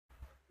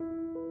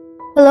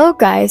Hello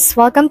guys,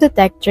 welcome to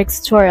Tech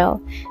Tricks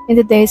tutorial. In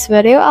today's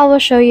video, I will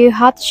show you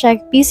how to check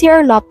PC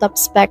or laptop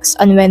specs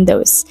on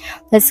Windows.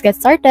 Let's get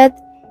started.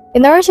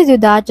 In order to do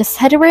that, just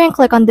head over and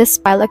click on this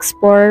File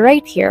Explorer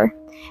right here.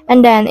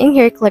 And then in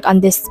here, click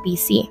on this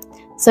PC.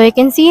 So you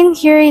can see in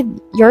here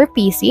your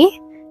PC.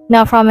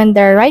 Now from in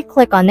there, right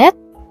click on it.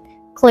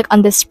 Click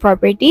on this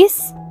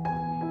Properties.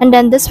 And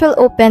then this will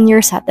open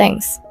your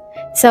settings.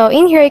 So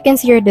in here, you can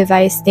see your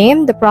device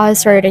name, the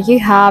processor that you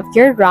have,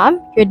 your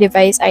RAM, your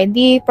device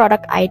ID,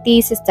 product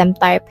ID, system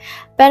type,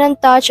 pen and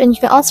touch, and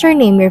you can also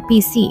rename your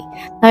PC.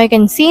 Now you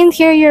can see in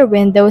here your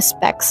Windows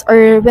specs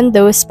or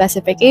Windows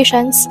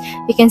specifications.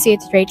 You can see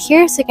it right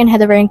here, so you can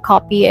head over and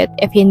copy it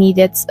if you need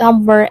it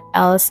somewhere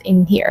else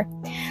in here.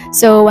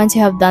 So once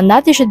you have done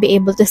that, you should be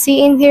able to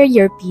see in here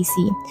your PC.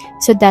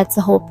 So that's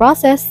the whole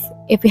process.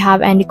 If you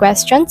have any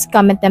questions,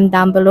 comment them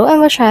down below and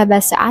we'll try our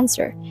best to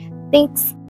answer. Thanks!